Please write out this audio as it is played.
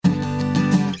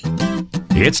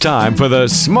It's time for the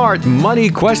Smart Money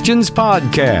Questions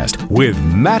Podcast with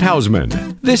Matt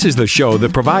Hausman. This is the show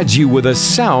that provides you with a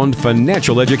sound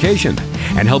financial education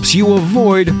and helps you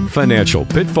avoid financial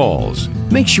pitfalls.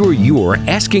 Make sure you are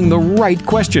asking the right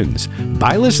questions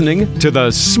by listening to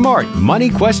the Smart Money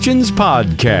Questions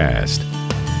Podcast.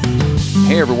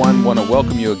 Hey everyone, want to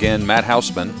welcome you again, Matt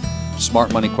Hausman,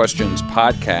 Smart Money Questions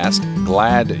Podcast.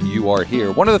 Glad you are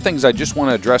here. One of the things I just want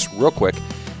to address real quick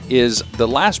is the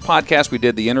last podcast we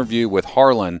did, the interview with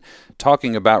Harlan,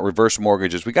 talking about reverse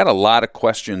mortgages. We got a lot of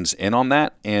questions in on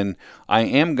that, and I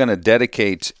am going to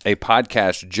dedicate a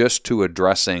podcast just to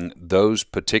addressing those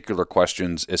particular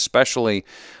questions, especially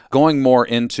going more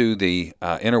into the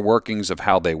inner workings of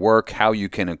how they work, how you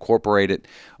can incorporate it,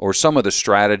 or some of the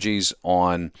strategies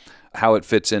on how it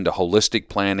fits into holistic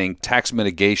planning, tax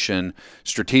mitigation,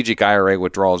 strategic IRA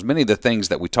withdrawals, many of the things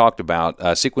that we talked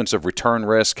about, sequence of return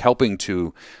risk, helping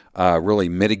to really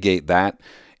mitigate that.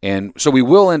 And so we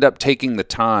will end up taking the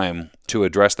time to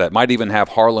address that. Might even have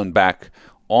Harlan back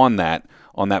on that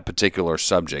particular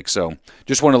subject. So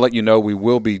just want to let you know we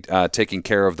will be taking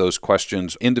care of those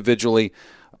questions individually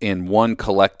in one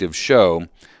collective show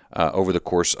over the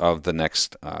course of the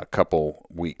next couple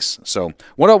weeks. So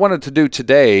what I wanted to do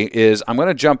today is I'm going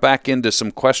to jump back into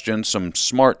some questions, some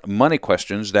smart money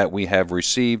questions that we have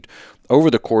received over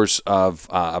the course of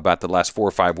about the last 4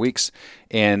 or 5 weeks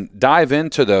and dive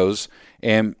into those.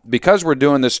 And because we're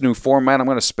doing this new format, I'm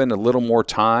going to spend a little more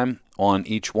time on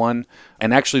each one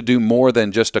and actually do more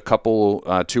than just a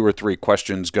couple, 2 or 3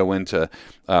 questions, go into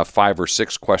 5 or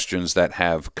 6 questions that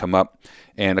have come up.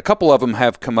 And a couple of them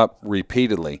have come up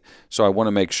repeatedly, so I want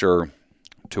to make sure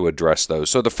to address those.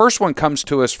 So the first one comes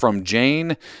to us from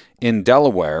Jane in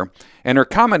Delaware, and her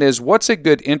comment is, what's a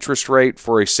good interest rate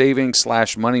for a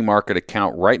savings/money market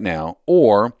account right now,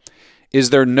 or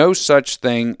is there no such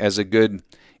thing as a good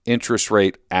interest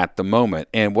rate at the moment?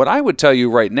 And what I would tell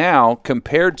you right now,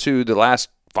 compared to the last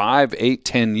 5, 8,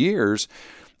 10 years,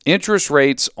 interest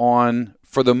rates on,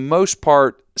 for the most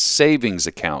part, savings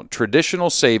account, traditional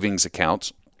savings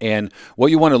accounts. And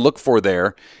what you want to look for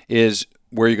there is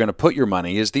where you're going to put your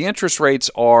money is the interest rates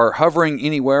are hovering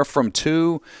anywhere from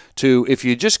 2 to, if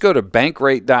you just go to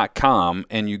bankrate.com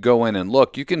and you go in and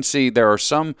look, you can see there are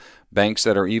some banks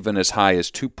that are even as high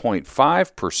as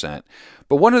 2.5%.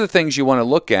 But one of the things you want to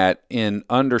look at in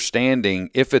understanding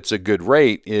if it's a good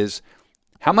rate is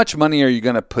how much money are you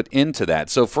going to put into that?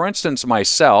 So for instance,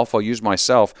 myself, I'll use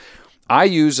myself, I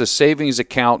use a savings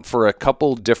account for a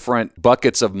couple different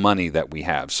buckets of money that we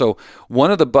have. So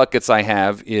one of the buckets I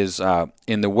have is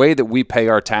in the way that we pay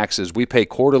our taxes, we pay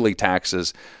quarterly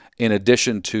taxes in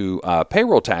addition to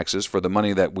payroll taxes for the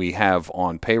money that we have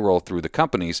on payroll through the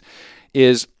companies,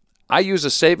 is I use a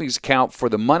savings account for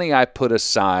the money I put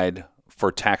aside for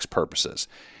tax purposes.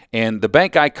 And the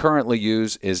bank I currently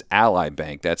use is Ally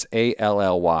Bank. That's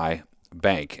ALLY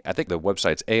Bank. I think the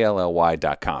website's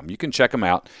ALLY.com. You can check them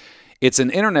out. It's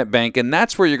an internet bank, and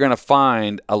that's where you're going to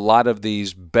find a lot of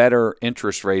these better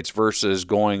interest rates versus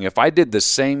going, if I did the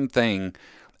same thing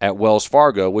at Wells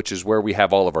Fargo, which is where we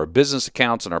have all of our business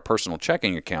accounts and our personal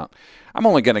checking account, I'm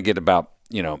only going to get about,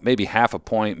 maybe half a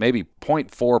point, maybe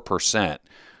 0.4%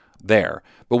 there.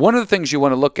 But one of the things you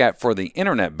want to look at for the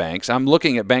internet banks, I'm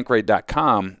looking at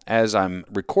bankrate.com as I'm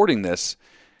recording this,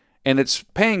 and it's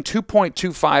paying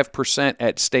 2.25%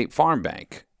 at State Farm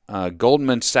Bank.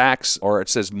 Goldman Sachs, or it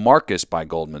says Marcus by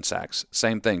Goldman Sachs,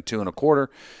 same thing, 2.25%.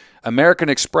 American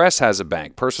Express has a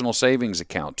bank, personal savings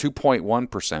account,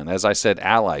 2.1%. As I said,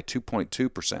 Ally,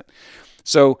 2.2%.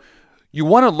 So you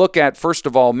want to look at, first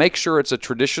of all, make sure it's a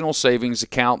traditional savings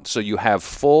account so you have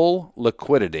full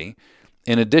liquidity.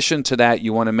 In addition to that,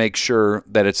 you want to make sure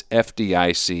that it's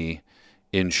FDIC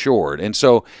insured. And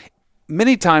so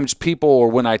many times people, or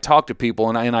when I talk to people,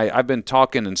 and I've been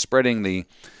talking and spreading the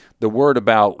word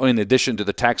about, in addition to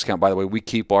the tax account, by the way, we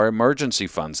keep our emergency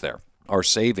funds there, our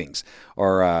savings,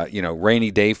 or rainy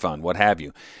day fund, what have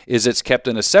you, is it's kept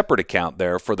in a separate account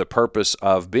there for the purpose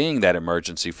of being that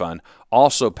emergency fund,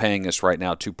 also paying us right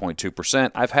now 2.2%.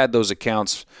 I've had those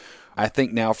accounts, I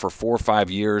think now for 4 or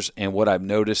 5 years, and what I've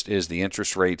noticed is the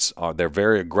interest rates they're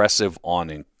very aggressive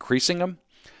on increasing them.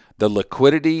 The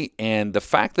liquidity and the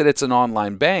fact that it's an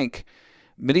online bank,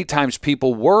 many times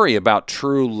people worry about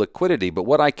true liquidity, but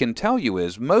what I can tell you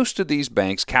is most of these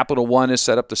banks, Capital One is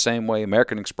set up the same way,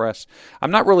 American Express.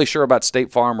 I'm not really sure about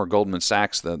State Farm or Goldman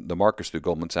Sachs, the Marcus through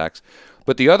Goldman Sachs,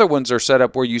 but the other ones are set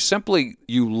up where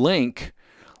you link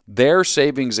their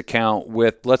savings account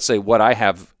with, let's say what I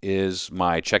have is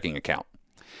my checking account.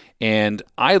 And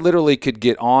I literally could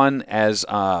get on as,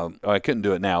 I couldn't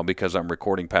do it now because I'm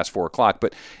recording past 4 o'clock,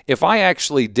 but if I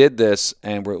actually did this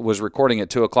and was recording at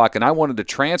 2 o'clock and I wanted to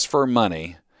transfer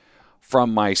money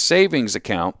from my savings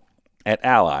account at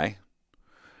Ally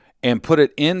and put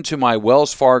it into my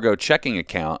Wells Fargo checking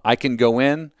account, I can go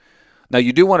in. Now,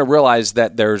 you do want to realize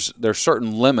that there's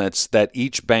certain limits that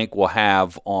each bank will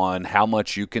have on how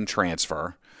much you can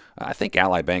transfer. I think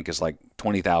Ally Bank is like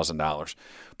 $20,000.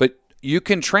 But you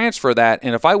can transfer that,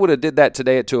 and if I would have did that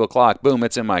today at 2 o'clock, boom,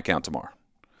 it's in my account tomorrow.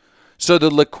 So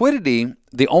the liquidity,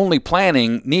 the only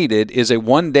planning needed is a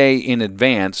 1 day in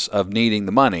advance of needing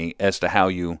the money as to how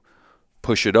you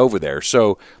push it over there.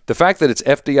 So the fact that it's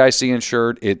FDIC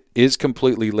insured, it is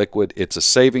completely liquid. It's a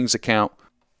savings account.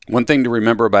 One thing to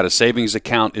remember about a savings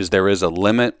account is there is a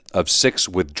limit of 6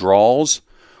 withdrawals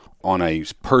on a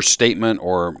per statement,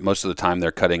 or most of the time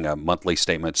they're cutting a monthly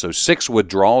statement. So 6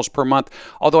 withdrawals per month.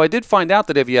 Although I did find out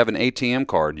that if you have an ATM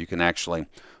card, you can actually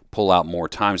pull out more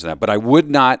times than that. But I would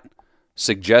not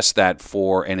suggest that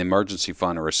for an emergency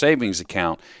fund or a savings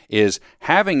account, is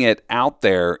having it out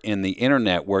there in the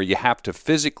internet where you have to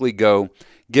physically go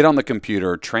get on the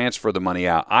computer, transfer the money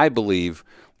out. I believe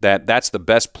that that's the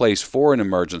best place for an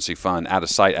emergency fund, out of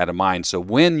sight, out of mind. So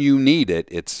when you need it,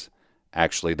 it's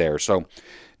actually there. So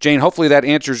Jane, hopefully that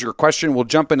answers your question. We'll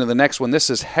jump into the next one.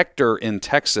 This is Hector in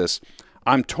Texas.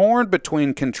 I'm torn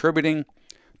between contributing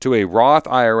to a Roth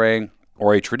IRA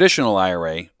or a traditional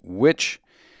IRA. Which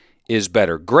is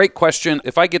better? Great question.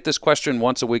 If I get this question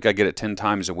once a week, I get it 10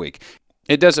 times a week.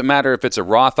 It doesn't matter if it's a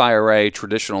Roth IRA,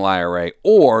 traditional IRA,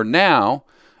 or now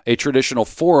a traditional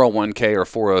 401k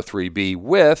or 403b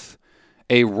with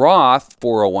a Roth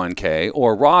 401k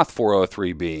or Roth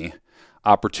 403b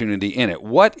opportunity in it.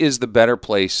 What is the better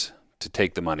place to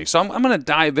take the money? So I'm going to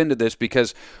dive into this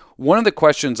because one of the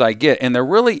questions I get, and there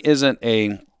isn't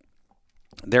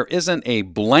a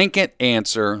blanket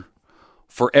answer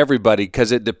for everybody,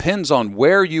 because it depends on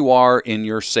where you are in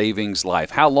your savings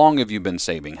life. How long have you been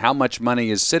saving? How much money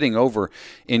is sitting over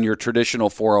in your traditional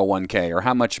 401k, or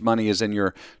how much money is in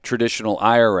your traditional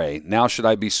IRA? Now should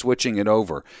I be switching it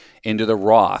over into the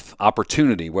Roth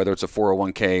opportunity, whether it's a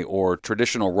 401k or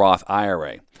traditional Roth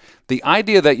IRA? The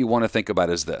idea that you want to think about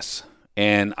is this,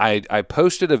 and I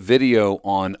posted a video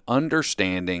on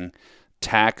understanding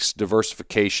tax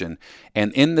diversification.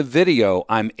 And in the video,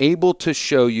 I'm able to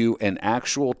show you an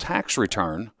actual tax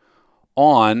return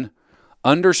on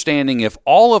understanding if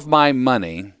all of my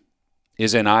money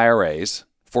is in IRAs,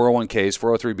 401ks,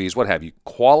 403bs, what have you,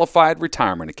 qualified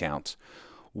retirement accounts.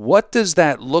 What does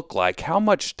that look like? How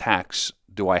much tax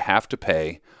do I have to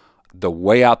pay the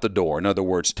way out the door? In other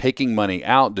words, taking money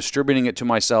out, distributing it to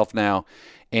myself now,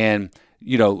 and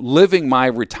living my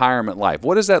retirement life.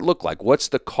 What does that look like? What's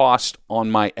the cost on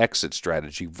my exit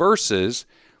strategy versus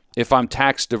if I'm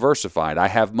tax diversified? I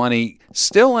have money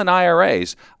still in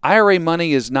IRAs. IRA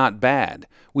money is not bad.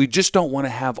 We just don't want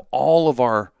to have all of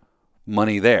our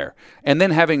money there. And then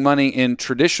having money in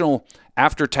traditional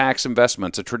after-tax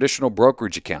investments, a traditional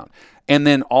brokerage account, and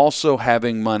then also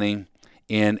having money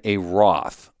in a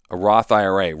Roth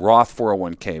IRA, Roth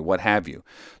 401k, what have you.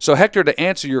 So Hector, to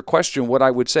answer your question, what I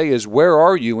would say is, where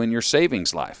are you in your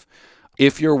savings life?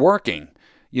 If you're working,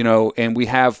 and we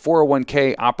have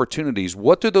 401k opportunities,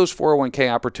 what do those 401k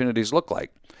opportunities look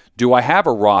like? Do I have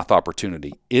a Roth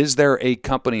opportunity? Is there a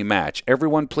company match?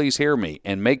 Everyone, please hear me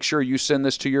and make sure you send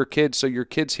this to your kids so your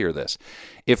kids hear this.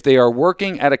 If they are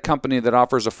working at a company that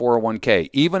offers a 401k,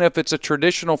 even if it's a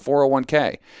traditional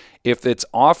 401k, if it's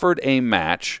offered a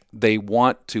match, they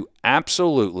want to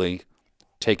absolutely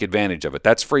take advantage of it.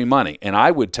 That's free money. And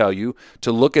I would tell you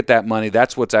to look at that money.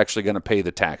 That's what's actually going to pay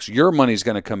the tax. Your money is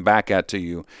going to come back to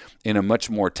you in a much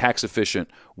more tax efficient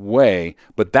way,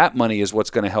 but that money is what's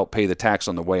going to help pay the tax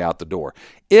on the way out the door.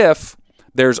 If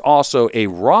there's also a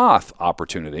Roth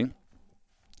opportunity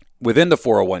within the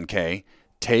 401k,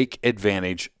 take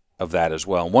advantage of that as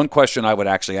well. And one question I would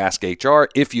actually ask HR,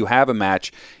 if you have a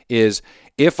match, is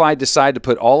if I decide to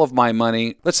put all of my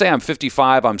money, let's say I'm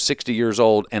 55, I'm 60 years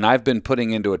old, and I've been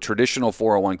putting into a traditional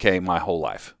 401k my whole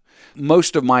life.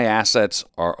 Most of my assets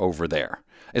are over there.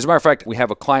 As a matter of fact, we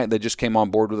have a client that just came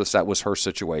on board with us. That was her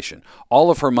situation.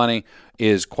 All of her money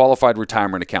is qualified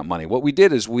retirement account money. What we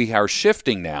did is we are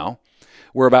shifting now.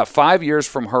 We're about 5 years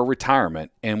from her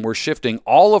retirement, and we're shifting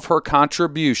all of her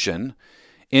contribution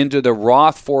into the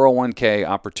Roth 401k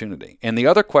opportunity. And the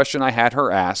other question I had her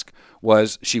ask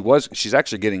was, she's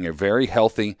actually getting a very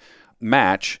healthy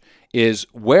match, is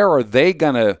where are they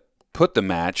going to put the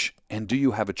match, and do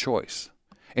you have a choice?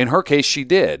 In her case, she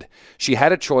did. She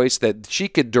had a choice that she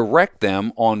could direct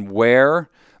them on where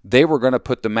they were going to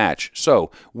put the match.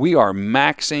 So we are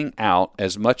maxing out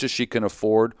as much as she can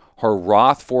afford her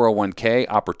Roth 401k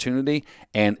opportunity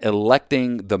and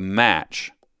electing the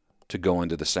match to go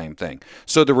into the same thing.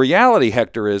 So the reality,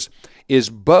 Hector, is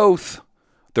both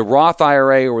the Roth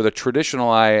IRA or the traditional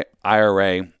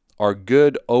IRA are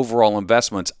good overall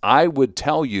investments. I would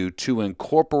tell you to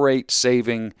incorporate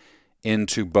saving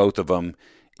into both of them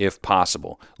if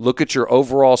possible. Look at your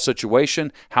overall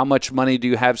situation. How much money do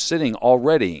you have sitting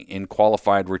already in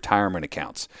qualified retirement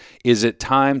accounts? Is it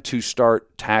time to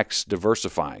start tax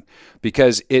diversifying?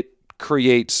 Because it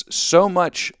creates so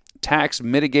much tax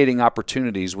mitigating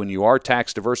opportunities when you are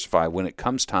tax diversified when it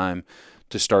comes time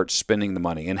to start spending the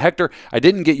money. And Hector, I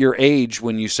didn't get your age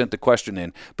when you sent the question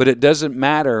in, but it doesn't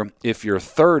matter if you're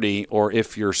 30 or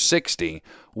if you're 60.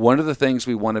 One of the things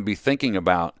we want to be thinking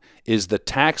about is the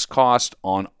tax cost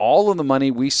on all of the money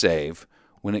we save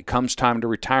when it comes time to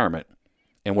retirement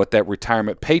and what that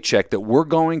retirement paycheck that we're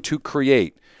going to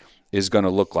create is going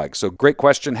to look like. So great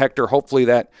question, Hector. Hopefully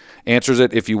that answers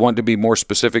it. If you want to be more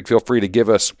specific, feel free to give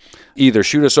us either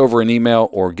shoot us over an email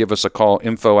or give us a call,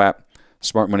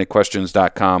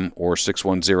 info@smartmoneyquestions.com or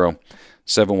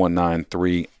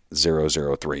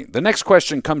 610-719-3003. The next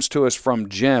question comes to us from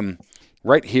Jim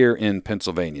right here in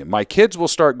Pennsylvania. My kids will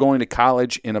start going to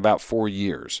college in about 4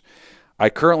 years. I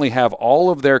currently have all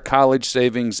of their college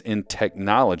savings in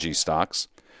technology stocks.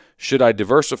 Should I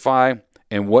diversify,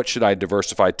 and what should I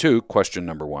diversify to? Question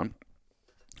number one.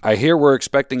 I hear we're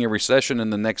expecting a recession in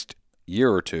the next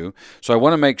year or two, so I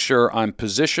want to make sure I'm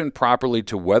positioned properly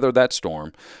to weather that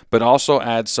storm, but also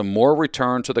add some more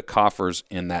return to the coffers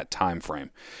in that time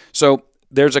frame. So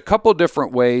there's a couple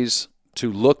different ways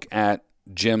to look at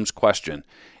Jim's question.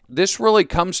 This really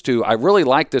comes to, I really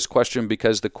like this question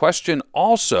because the question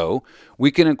also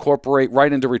we can incorporate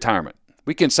right into retirement.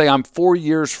 We can say I'm 4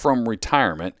 years from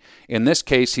retirement. In this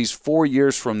case, he's 4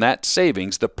 years from that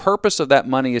savings. The purpose of that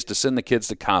money is to send the kids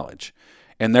to college,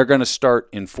 and they're going to start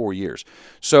in 4 years.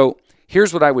 So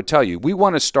here's what I would tell you. We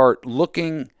want to start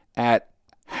looking at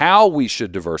how we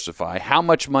should diversify, how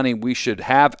much money we should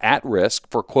have at risk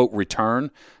for, quote,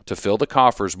 return to fill the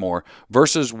coffers more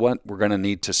versus what we're going to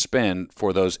need to spend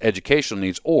for those educational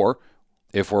needs, or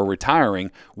if we're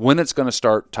retiring, when it's going to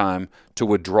start time to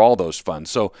withdraw those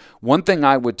funds. So one thing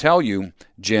I would tell you,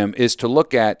 Jim, is to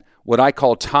look at what I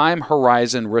call time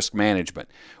horizon risk management.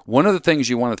 One of the things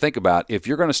you want to think about, if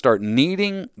you're going to start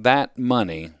needing that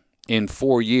money in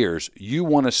 4 years, you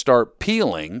want to start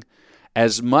peeling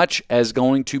as much as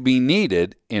going to be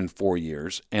needed in 4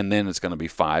 years, and then it's going to be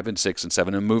 5 and 6 and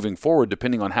 7 and moving forward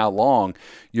depending on how long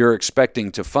you're expecting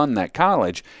to fund that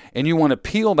college. And you want to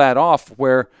peel that off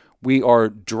where we are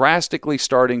drastically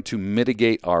starting to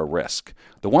mitigate our risk.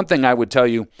 The one thing I would tell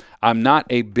you, I'm not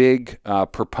a big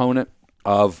proponent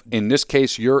of, in this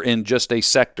case, you're in just a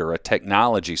sector, a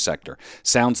technology sector.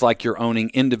 Sounds like you're owning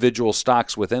individual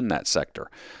stocks within that sector.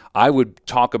 I would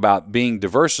talk about being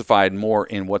diversified more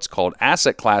in what's called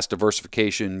asset class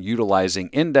diversification, utilizing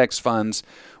index funds,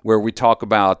 where we talk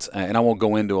about, and I won't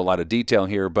go into a lot of detail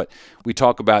here, but we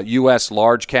talk about U.S.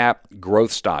 large cap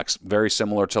growth stocks, very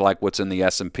similar to like what's in the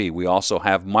S&P. We also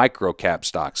have micro cap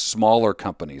stocks, smaller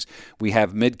companies. We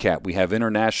have mid cap, we have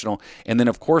international, and then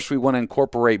of course we want to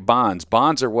incorporate bonds.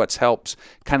 Bonds are what helps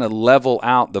kind of level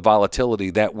out the volatility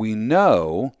that we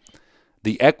know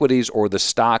the equities or the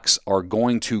stocks are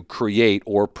going to create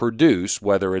or produce,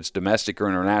 whether it's domestic or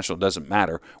international, doesn't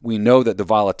matter. We know that the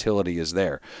volatility is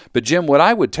there. But Jim, what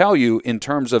I would tell you in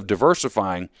terms of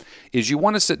diversifying is you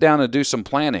want to sit down and do some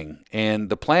planning. And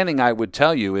the planning I would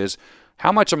tell you is,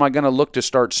 how much am I going to look to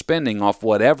start spending off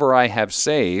whatever I have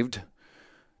saved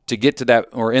to get to that,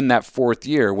 or in that 4th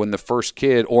year when the first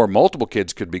kid or multiple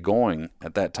kids could be going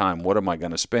at that time? What am I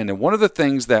going to spend? And one of the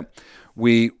things that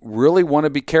we really want to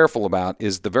be careful about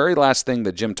is the very last thing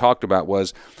that Jim talked about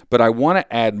was, but I want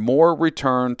to add more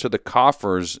return to the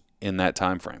coffers in that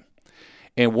time frame.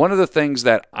 And one of the things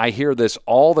that I hear this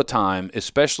all the time,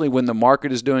 especially when the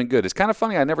market is doing good, it's kind of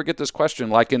funny, I never get this question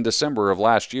like in December of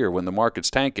last year when the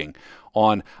market's tanking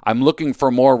on, I'm looking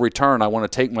for more return, I want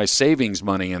to take my savings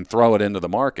money and throw it into the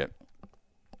market.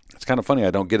 It's kind of funny,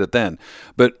 I don't get it then.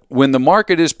 But when the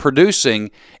market is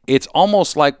producing, it's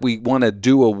almost like we want to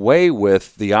do away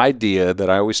with the idea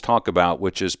that I always talk about,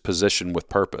 which is position with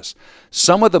purpose.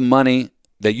 Some of the money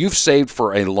that you've saved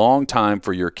for a long time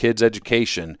for your kids'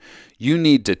 education, you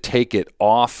need to take it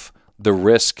off the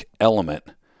risk element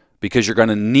because you're going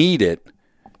to need it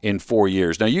in 4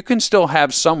 years. Now, you can still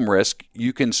have some risk.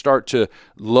 You can start to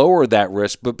lower that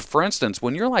risk. But for instance,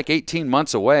 when you're like 18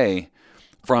 months away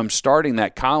from starting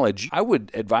that college, I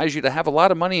would advise you to have a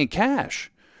lot of money in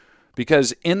cash,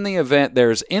 because in the event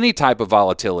there's any type of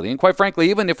volatility, and quite frankly,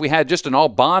 even if we had just an all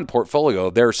bond portfolio,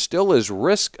 there still is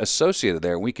risk associated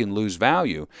there. We can lose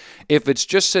value. If it's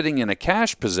just sitting in a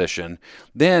cash position,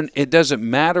 then it doesn't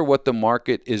matter what the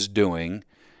market is doing,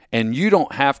 and you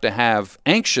don't have to have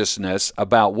anxiousness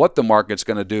about what the market's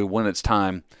going to do when it's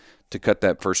time to cut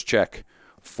that first check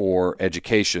for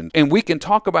education. And we can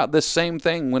talk about this same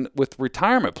thing with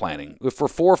retirement planning. If we're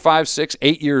 4, 5, 6,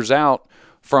 8 years out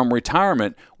from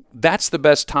retirement, that's the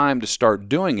best time to start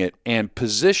doing it and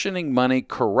positioning money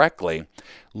correctly,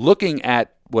 looking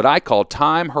at what I call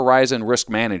time horizon risk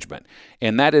management.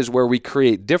 And that is where we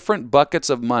create different buckets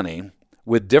of money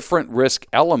with different risk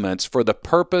elements for the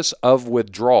purpose of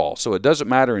withdrawal. So it doesn't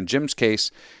matter in Jim's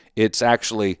case, it's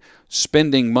actually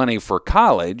spending money for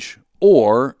college,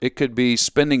 or it could be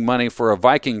spending money for a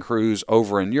Viking cruise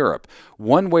over in Europe.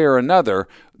 One way or another,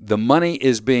 the money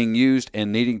is being used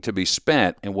and needing to be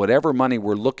spent, and whatever money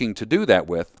we're looking to do that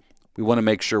with, we want to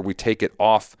make sure we take it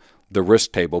off the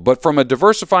risk table. But from a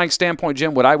diversifying standpoint,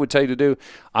 Jim, what I would tell you to do,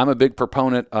 I'm a big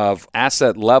proponent of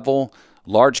asset level,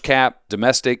 large cap,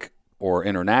 domestic, or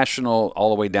international, all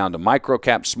the way down to micro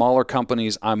cap, smaller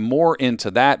companies. I'm more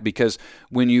into that because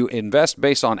when you invest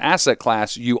based on asset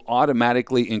class, you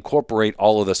automatically incorporate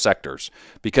all of the sectors.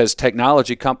 Because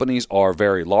technology companies are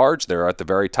very large, they're at the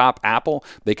very top, Apple,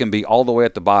 they can be all the way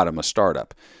at the bottom, a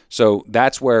startup. So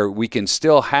that's where we can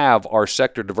still have our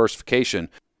sector diversification,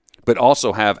 but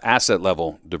also have asset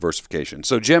level diversification.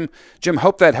 So Jim,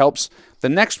 hope that helps. The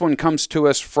next one comes to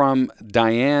us from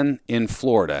Diane in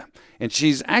Florida. And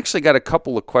she's actually got a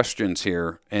couple of questions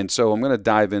here, and so I'm going to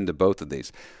dive into both of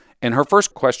these. And her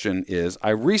first question is,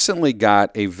 I recently got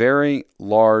a very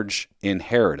large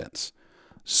inheritance,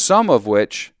 some of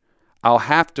which I'll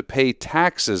have to pay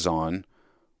taxes on.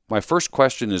 My first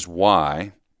question is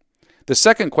why? The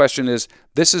second question is,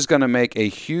 this is going to make a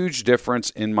huge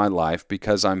difference in my life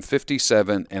because I'm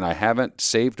 57 and I haven't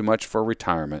saved much for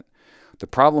retirement. The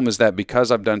problem is that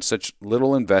because I've done such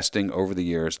little investing over the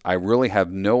years, I really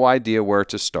have no idea where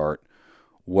to start.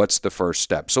 What's the first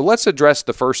step? So let's address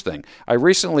the first thing. I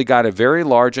recently got a very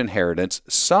large inheritance,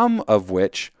 some of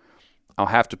which I'll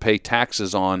have to pay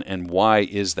taxes on, and why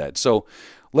is that? So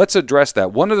let's address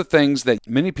that. One of the things that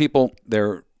many people,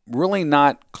 they're really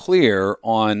not clear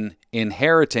on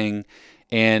inheriting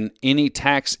and any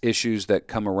tax issues that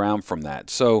come around from that.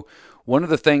 So one of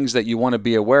the things that you want to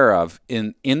be aware of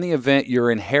in the event you're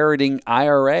inheriting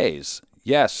IRAs,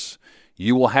 yes,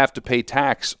 you will have to pay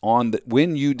tax on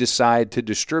when you decide to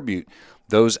distribute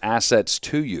those assets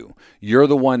to you. You're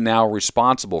the one now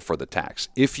responsible for the tax.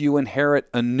 If you inherit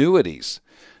annuities,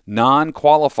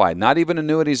 non-qualified, not even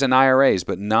annuities and IRAs,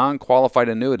 but non-qualified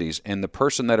annuities, and the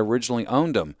person that originally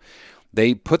owned them,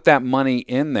 they put that money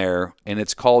in there, and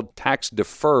it's called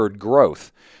tax-deferred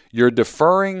growth. You're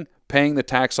deferring paying the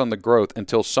tax on the growth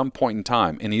until some point in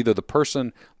time, and either the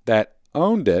person that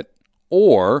owned it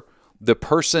or the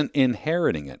person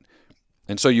inheriting it.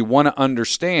 And so you want to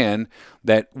understand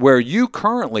that where you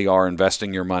currently are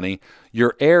investing your money,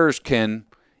 your heirs can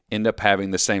end up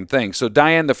having the same thing. So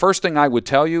Diane, the first thing I would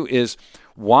tell you is,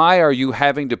 why are you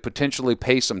having to potentially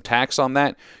pay some tax on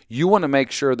that? You want to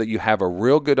make sure that you have a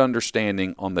real good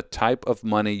understanding on the type of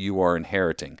money you are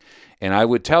inheriting. And I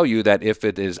would tell you that if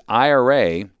it is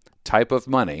IRA type of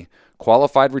money,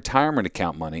 qualified retirement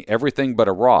account money, everything but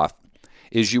a Roth,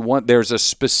 there's a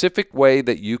specific way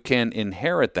that you can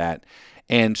inherit that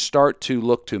and start to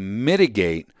look to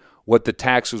mitigate what the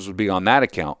taxes would be on that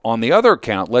account. On the other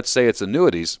account, let's say it's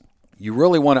annuities, you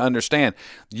really want to understand,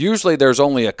 usually there's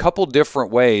only a couple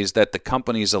different ways that the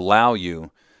companies allow you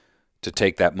to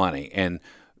take that money. And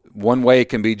one way it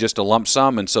can be just a lump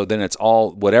sum, and so then it's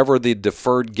all, whatever the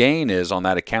deferred gain is on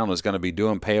that account is going to be due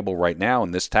and payable right now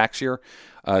in this tax year.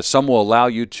 Some will allow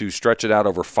you to stretch it out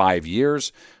over 5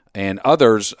 years, and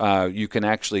others you can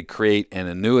actually create an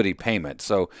annuity payment.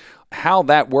 So how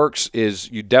that works is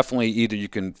you definitely either you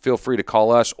can feel free to call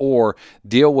us or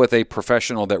deal with a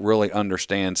professional that really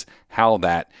understands how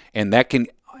that, and that can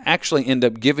actually end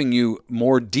up giving you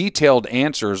more detailed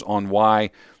answers on why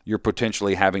you're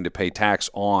potentially having to pay tax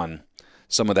on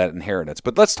some of that inheritance.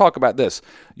 But let's talk about this.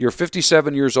 You're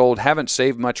 57 years old, haven't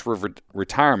saved much for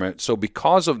retirement, so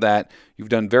because of that, you've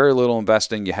done very little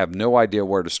investing, you have no idea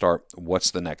where to start.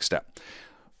 What's the next step?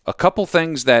 A couple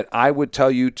things that I would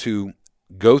tell you to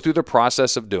go through the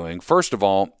process of doing, first of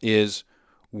all, is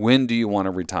when do you want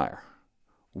to retire?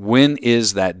 When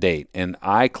is that date? And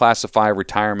I classify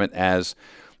retirement as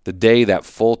the day that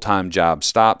full-time job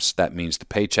stops. That means the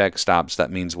paycheck stops. That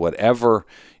means whatever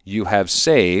you have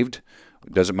saved,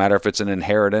 it doesn't matter if it's an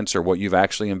inheritance or what you've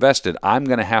actually invested, I'm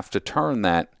going to have to turn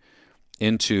that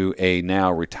into a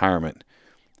now retirement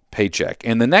paycheck.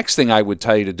 And the next thing I would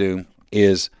tell you to do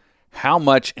is, how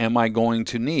much am I going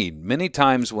to need? Many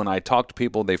times when I talk to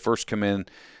people, they first come in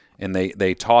and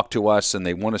they talk to us and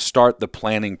they want to start the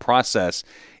planning process,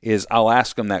 is I'll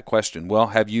ask them that question. Well,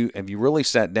 have you really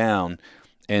sat down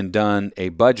and done a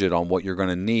budget on what you're going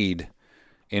to need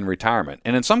in retirement?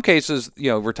 And in some cases,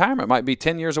 retirement might be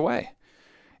 10 years away.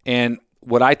 And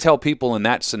what I tell people in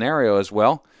that scenario is,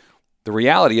 well, the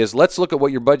reality is, let's look at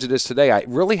what your budget is today. I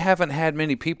really haven't had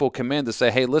many people come in to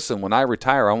say, hey, listen, when I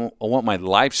retire, I want my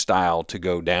lifestyle to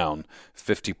go down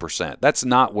 50%. That's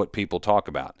not what people talk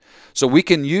about. So we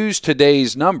can use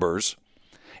today's numbers,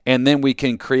 and then we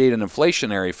can create an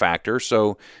inflationary factor.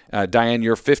 So, Diane,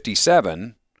 you're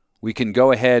 57. We can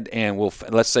go ahead and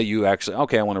let's say you actually,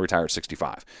 okay, I want to retire at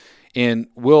 65. And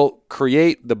we'll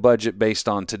create the budget based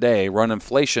on today, run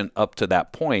inflation up to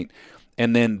that point.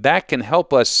 And then that can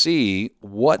help us see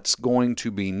what's going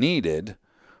to be needed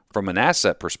from an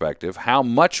asset perspective, how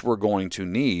much we're going to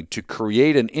need to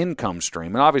create an income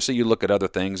stream. And obviously you look at other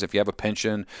things. If you have a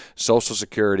pension, Social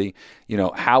Security,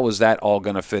 how is that all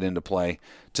going to fit into play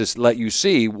to let you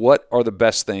see what are the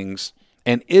best things,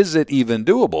 and is it even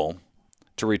doable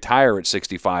to retire at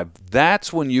 65?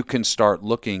 That's when you can start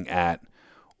looking at,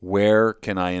 where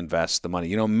can I invest the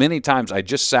money? Many times I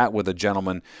just sat with a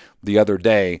gentleman the other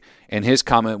day, and his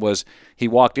comment was, he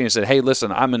walked in and said, hey,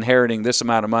 listen, I'm inheriting this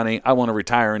amount of money. I want to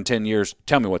retire in 10 years.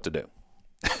 Tell me what to do.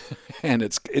 And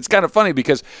it's kind of funny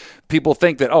because people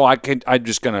think that, I'm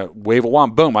just going to wave a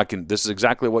wand, boom, this is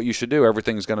exactly what you should do.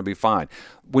 Everything's going to be fine.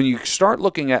 When you start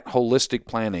looking at holistic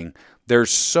planning,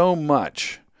 there's so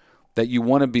much that you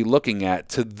want to be looking at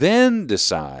to then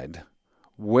decide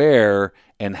where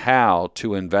and how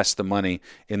to invest the money.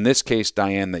 In this case,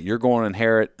 Diane, that you're going to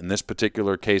inherit. In this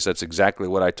particular case, that's exactly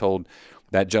what I told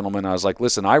that gentleman. I was like,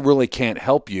 listen, I really can't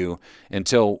help you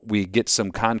until we get some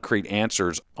concrete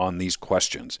answers on these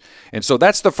questions. And so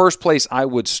that's the first place I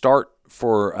would start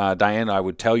for Diane, I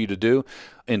would tell you to do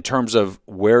in terms of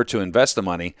where to invest the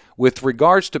money. With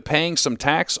regards to paying some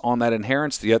tax on that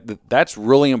inheritance, that's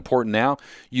really important now.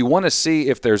 You want to see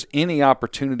if there's any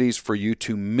opportunities for you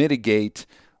to mitigate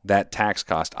that tax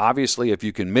cost. Obviously, if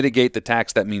you can mitigate the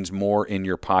tax, that means more in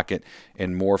your pocket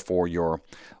and more for your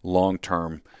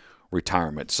long-term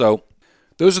retirement. So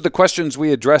those are the questions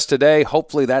we addressed today.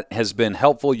 Hopefully that has been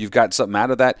helpful. You've got something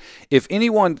out of that. If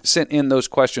anyone sent in those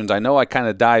questions, I know I kind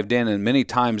of dived in, and many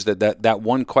times that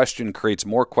one question creates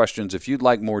more questions. If you'd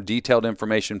like more detailed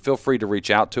information, feel free to reach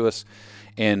out to us,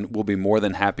 and we'll be more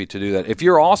than happy to do that. If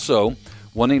you're also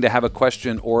wanting to have a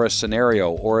question or a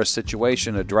scenario or a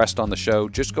situation addressed on the show,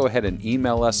 just go ahead and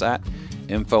email us at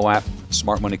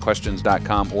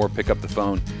info@smartmoneyquestions.com or pick up the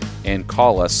phone and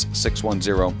call us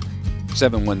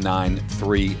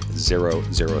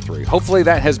 610-719-3003. Hopefully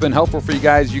that has been helpful for you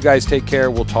guys. You guys take care.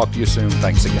 We'll talk to you soon.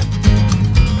 Thanks again.